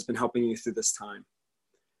feel has been helping you through this time.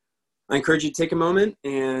 I encourage you to take a moment,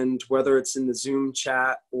 and whether it's in the Zoom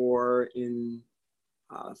chat or in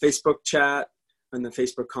Facebook chat, in the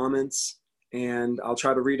Facebook comments, and I'll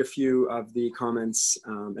try to read a few of the comments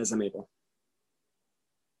as I'm able.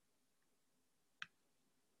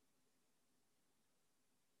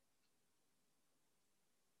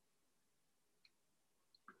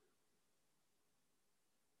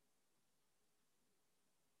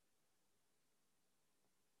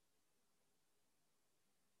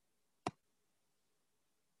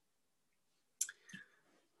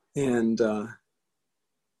 And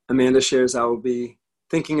Amanda shares, I will be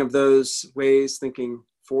thinking of those ways, thinking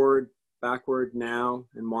forward, backward, now,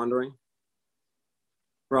 and wandering.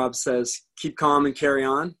 Rob says, keep calm and carry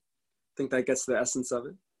on. I think that gets to the essence of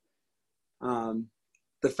it.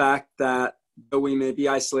 The fact that though we may be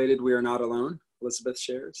isolated, we are not alone, Elizabeth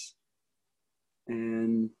shares.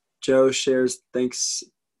 And Joe shares, thank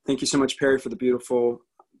you so much, Perry, for the beautiful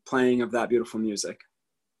playing of that beautiful music.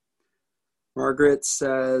 Margaret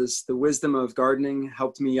says, the wisdom of gardening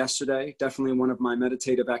helped me yesterday. Definitely one of my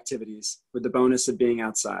meditative activities, with the bonus of being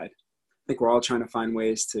outside. I think we're all trying to find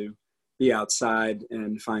ways to be outside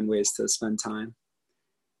and find ways to spend time.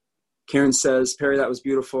 Karen says, Perry, that was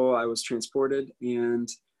beautiful. I was transported. And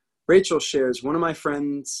Rachel shares, one of my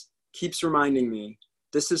friends keeps reminding me,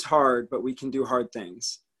 this is hard, but we can do hard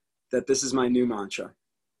things. That this is my new mantra.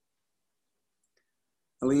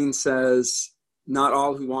 Aline says, not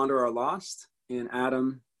all who wander are lost. And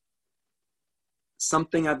Adam,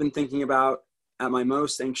 something I've been thinking about at my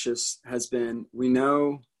most anxious has been, we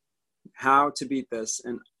know how to beat this,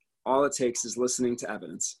 and all it takes is listening to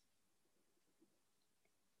evidence.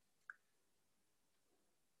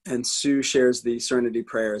 And Sue shares the Serenity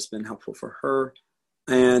Prayer has been helpful for her.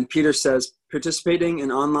 And Peter says, participating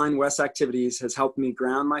in online WES activities has helped me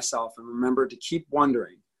ground myself and remember to keep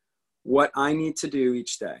wondering what I need to do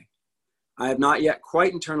each day. I have not yet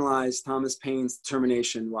quite internalized Thomas Paine's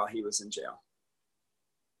determination while he was in jail.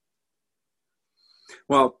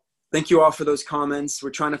 Well, thank you all for those comments. We're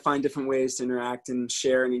trying to find different ways to interact and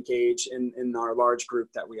share and engage in our large group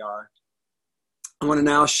that we are. I want to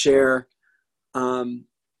now share some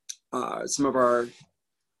of our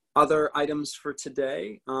other items for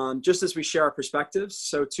today. Just as we share our perspectives,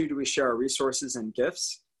 so too do we share our resources and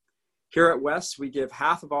gifts. Here at WES, we give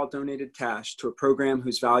half of all donated cash to a program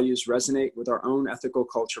whose values resonate with our own ethical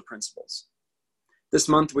culture principles. This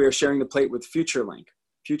month, we are sharing the plate with FutureLink.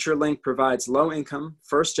 FutureLink provides low-income,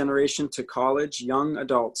 first-generation to college young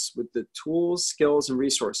adults with the tools, skills, and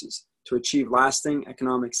resources to achieve lasting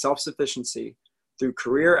economic self-sufficiency through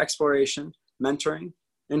career exploration, mentoring,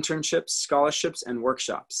 internships, scholarships, and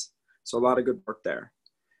workshops. So a lot of good work there.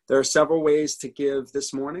 There are several ways to give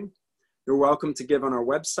this morning. You're welcome to give on our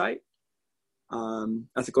website,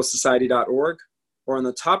 ethicalsociety.org, or on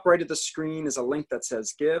the top right of the screen is a link that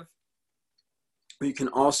says give. You can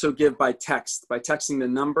also give by text, by texting the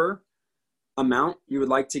number, amount you would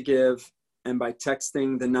like to give, and by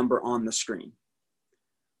texting the number on the screen.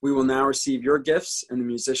 We will now receive your gifts and the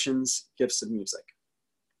musicians' gifts of music.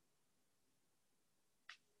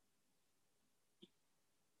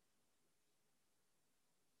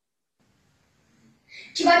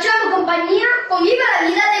 Ci facciamo compagnia con Viva la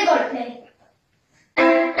Vida dei Coldplay.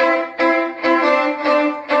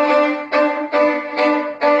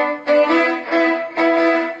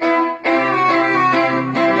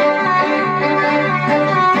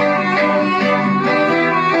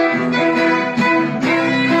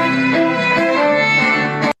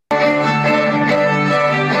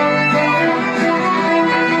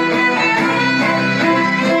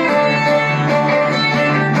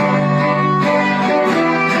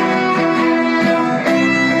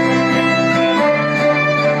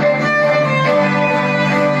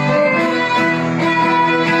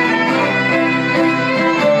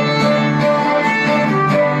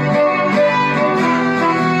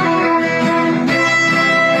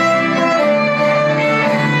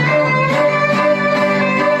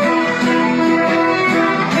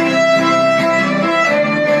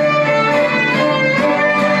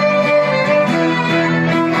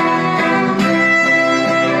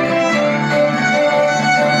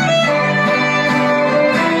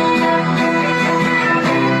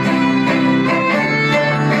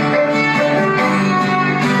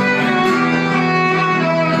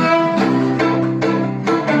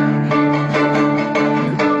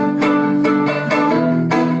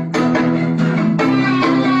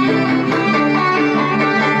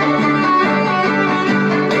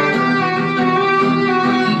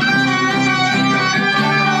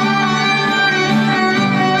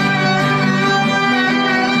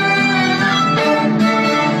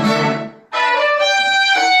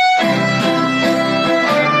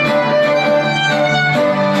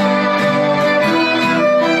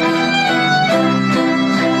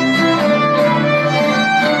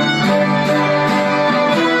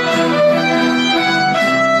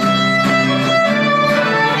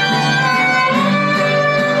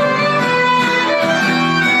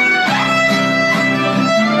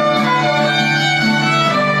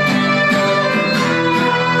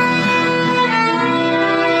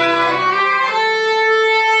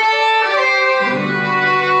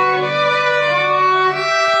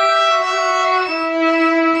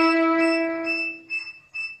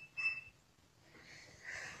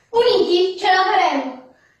 Uniti ce la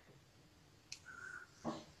faremo.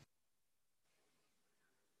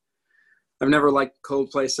 I've never liked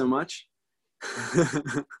Coldplay so much.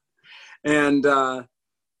 And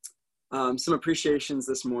some appreciations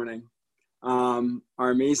this morning.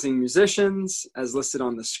 Our amazing musicians, as listed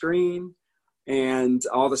on the screen, and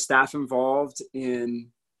all the staff involved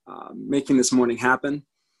in making this morning happen,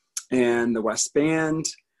 and the West Band.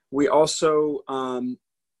 We also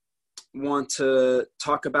want to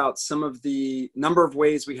talk about some of the number of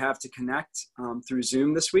ways we have to connect through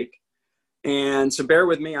Zoom this week. And so bear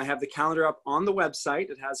with me, I have the calendar up on the website.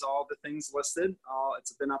 It has all the things listed.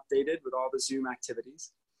 It's been updated with all the Zoom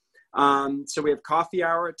activities. So we have coffee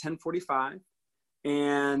hour at 10:45,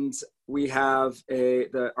 and we have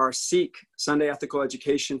our SEEK, Sunday Ethical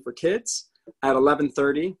Education for Kids, at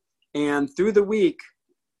 11:30. And through the week,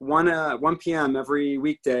 1 p.m. every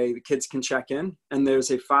weekday, the kids can check in, and there's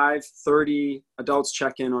a 5:30 adults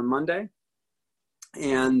check-in on Monday.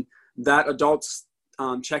 And that adults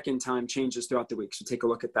check-in time changes throughout the week, so take a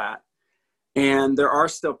look at that. And there are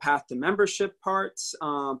still Path to Membership parts.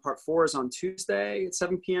 Part 4 is on Tuesday at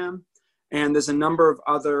 7 p.m. And there's a number of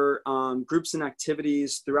other groups and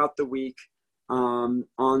activities throughout the week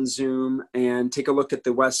on Zoom. And take a look at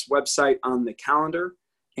the West website on the calendar,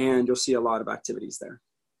 and you'll see a lot of activities there.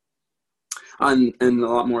 And a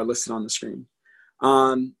lot more listed on the screen.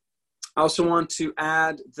 I also want to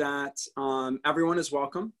add that everyone is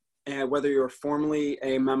welcome, whether you're formally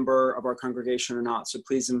a member of our congregation or not. So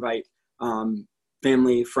please invite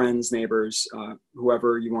family, friends, neighbors,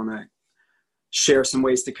 whoever you want to share some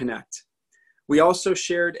ways to connect. We also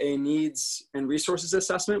shared a needs and resources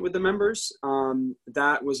assessment with the members.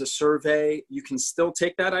 That was a survey. You can still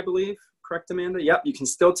take that, I believe. Correct, Amanda? Yep, you can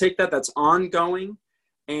still take that. That's ongoing.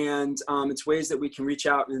 And it's ways that we can reach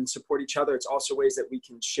out and support each other. It's also ways that we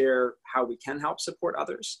can share how we can help support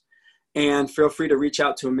others. And feel free to reach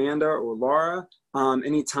out to Amanda or Laura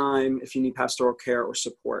anytime if you need pastoral care or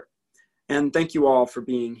support. And thank you all for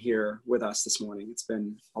being here with us this morning. It's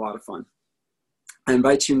been a lot of fun. I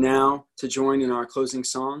invite you now to join in our closing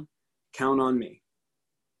song, Count on Me.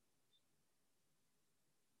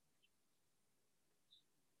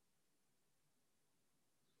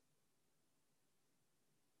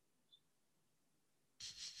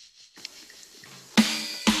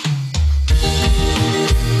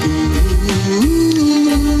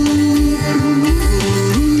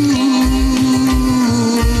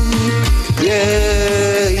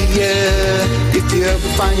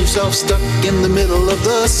 Find yourself stuck in the middle of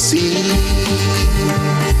the sea.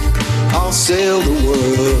 I'll sail the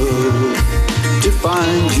world to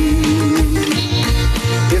find you.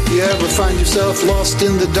 If you ever find yourself lost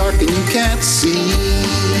in the dark and you can't see,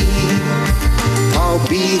 I'll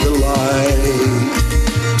be the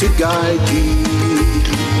light to guide you.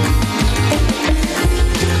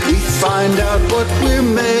 We find out what we're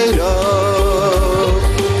made of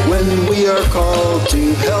when we are called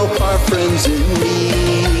to help our friends in need.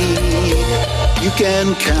 You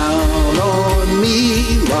can count on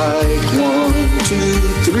me like 1, 2,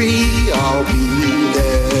 3, I'll be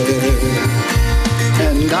there.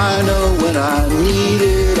 And I know when I need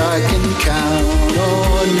it, I can count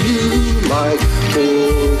on you like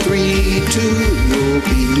 4, 3, 2, you'll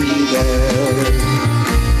be there.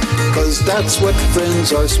 'Cause that's what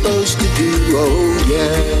friends are supposed to do, oh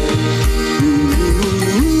yeah.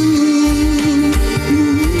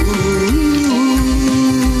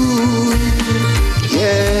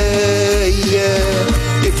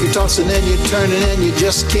 You're tossing and you're turning and you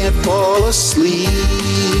just can't fall asleep,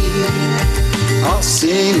 I'll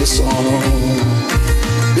sing a song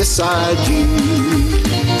beside you.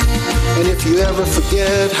 And if you ever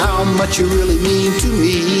forget how much you really mean to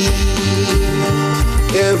me,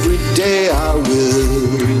 every day I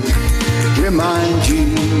will remind you.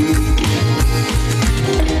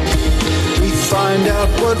 We find out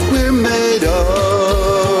what we're made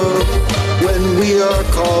of when we are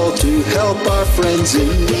called to help our friends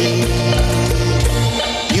in need.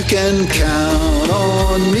 You can count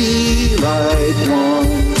on me like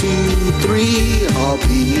 1, 2, 3, I'll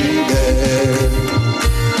be there.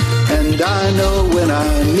 And I know when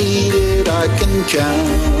I need it, I can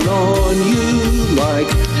count on you like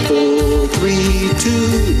 4, 3,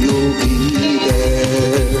 2, you'll be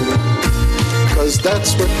there. 'Cause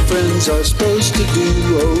that's what friends are supposed to do,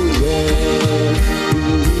 oh yeah.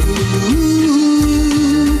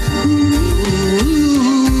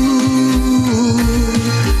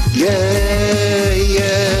 Yeah,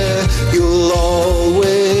 yeah, you'll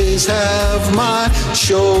always have my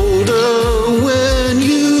shoulder when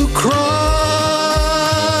you cry.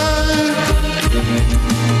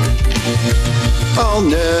 I'll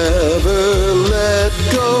never let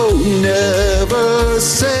go, never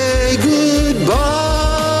say goodbye.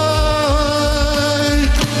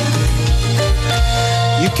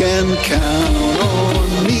 can count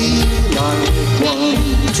on me like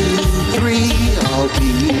 1, 2, 3, I'll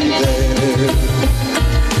be there.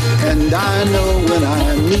 And I know when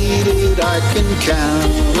I need it, I can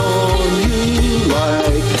count on you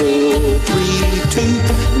like 4, 3, 2,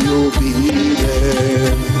 you'll be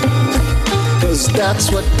there. 'Cause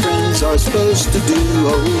that's what friends are supposed to do,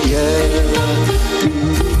 oh yeah.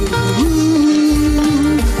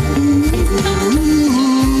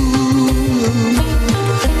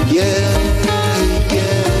 Yeah, yeah,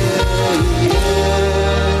 yeah.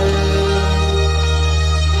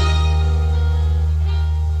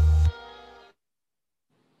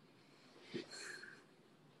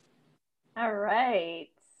 All right.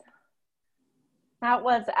 That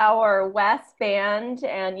was our West band,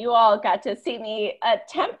 and you all got to see me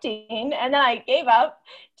attempting, and then I gave up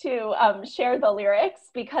to share the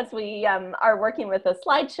lyrics because we are working with a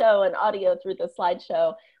slideshow and audio through the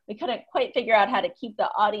slideshow. We couldn't quite figure out how to keep the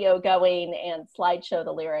audio going and slideshow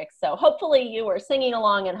the lyrics. So hopefully you were singing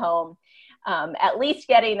along at home, at least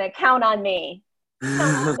getting a count on me.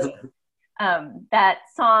 That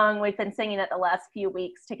song, we've been singing it the last few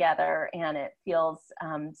weeks together, and it feels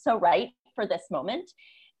so right for this moment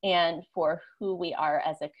and for who we are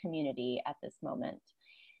as a community at this moment.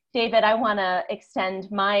 David, I want to extend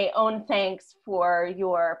my own thanks for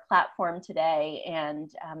your platform today, and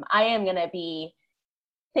I am going to be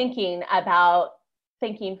thinking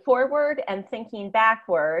forward and thinking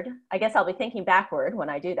backward. I guess I'll be thinking backward when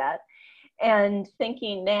I do that, and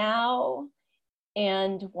thinking now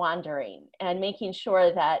and wandering, and making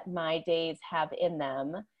sure that my days have in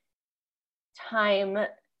them time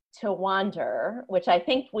to wander, which I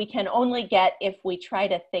think we can only get if we try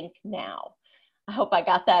to think now. I hope I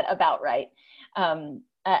got that about right.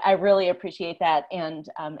 I really appreciate that, and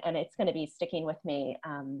it's going to be sticking with me.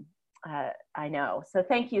 I know. So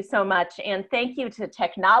thank you so much, and thank you to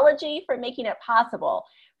technology for making it possible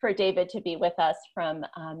for David to be with us from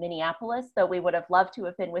Minneapolis, though we would have loved to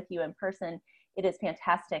have been with you in person. It is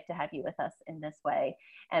fantastic to have you with us in this way.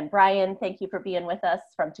 And Brian, thank you for being with us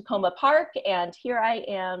from Tacoma Park. And here I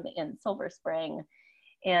am in Silver Spring.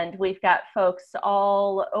 And we've got folks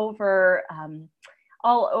all over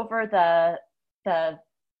the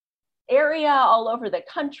area, all over the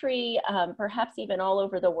country, perhaps even all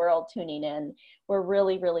over the world tuning in. We're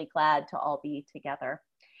really, really glad to all be together.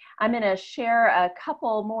 I'm going to share a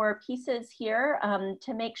couple more pieces here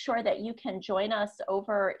to make sure that you can join us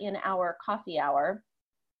over in our coffee hour.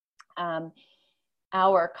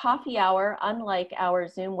 Our coffee hour, unlike our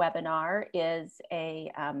Zoom webinar, is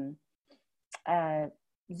a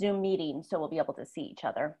Zoom meeting, so we'll be able to see each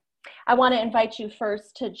other. I want to invite you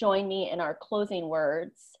first to join me in our closing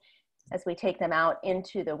words as we take them out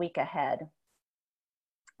into the week ahead.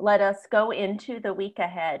 Let us go into the week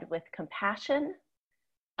ahead with compassion,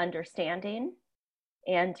 understanding,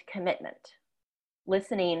 and commitment,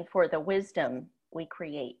 listening for the wisdom we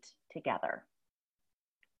create together.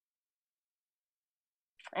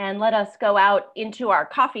 And let us go out into our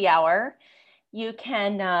coffee hour. You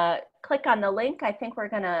can click on the link. I think we're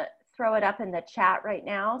going to throw it up in the chat right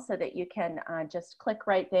now so that you can just click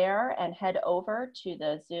right there and head over to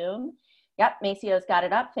the Zoom. Yep, Macio's got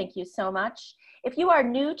it up. Thank you so much. If you are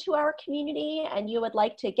new to our community and you would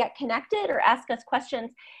like to get connected or ask us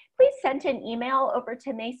questions, please send an email over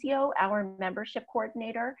to Macio, our membership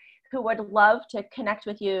coordinator, who would love to connect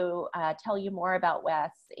with you, tell you more about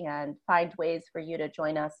WES, and find ways for you to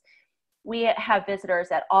join us. We have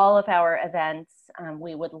visitors at all of our events.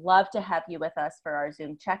 We would love to have you with us for our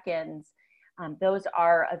Zoom check-ins. Those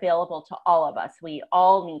are available to all of us. We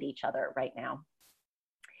all need each other right now.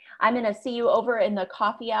 I'm going to see you over in the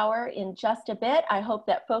coffee hour in just a bit. I hope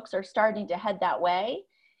that folks are starting to head that way.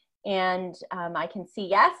 And I can see,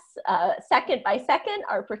 yes, second by second,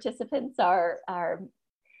 our participants are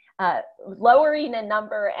lowering in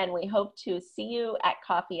number, and we hope to see you at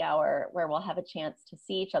coffee hour, where we'll have a chance to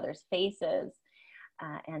see each other's faces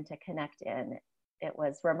and to connect in. It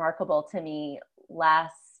was remarkable to me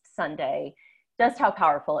last Sunday just how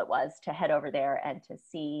powerful it was to head over there and to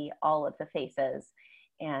see all of the faces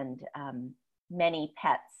and many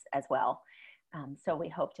pets as well. So we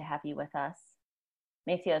hope to have you with us.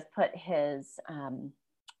 Macio's put his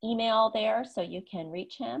email there so you can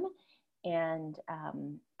reach him. And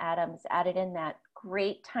Adam's added in that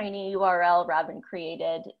great tiny URL Robin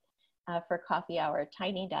created for coffee hour,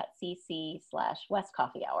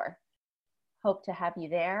 tiny.cc/westcoffeehour. Hope to have you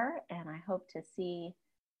there, and I hope to see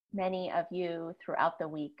many of you throughout the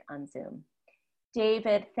week on Zoom.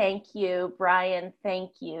 David, thank you. Brian,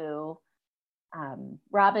 thank you.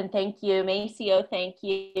 Robin, thank you. Maceo, thank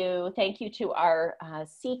you. Thank you to our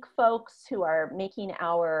Seek folks who are making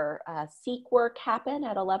our Seek work happen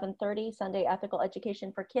at 11:30. Sunday Ethical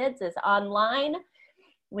Education for Kids is online.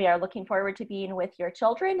 We are looking forward to being with your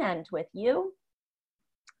children and with you.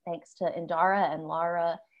 Thanks to Indara and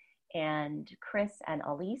Laura and Chris and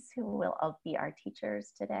Elise, who will be our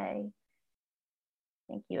teachers today.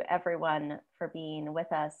 Thank you everyone for being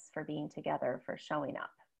with us, for being together, for showing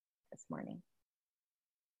up this morning.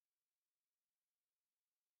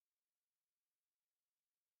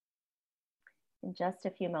 In just a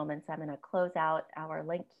few moments, I'm going to close out our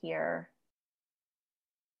link here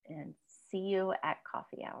and see you at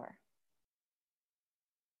coffee hour.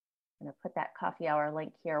 I'm going to put that coffee hour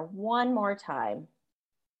link here one more time.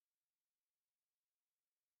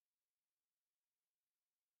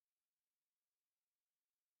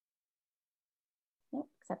 Nope,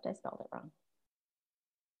 except I spelled it wrong.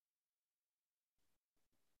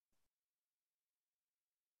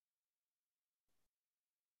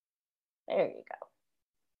 There you go.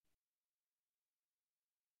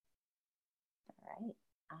 All right,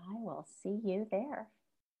 I will see you there.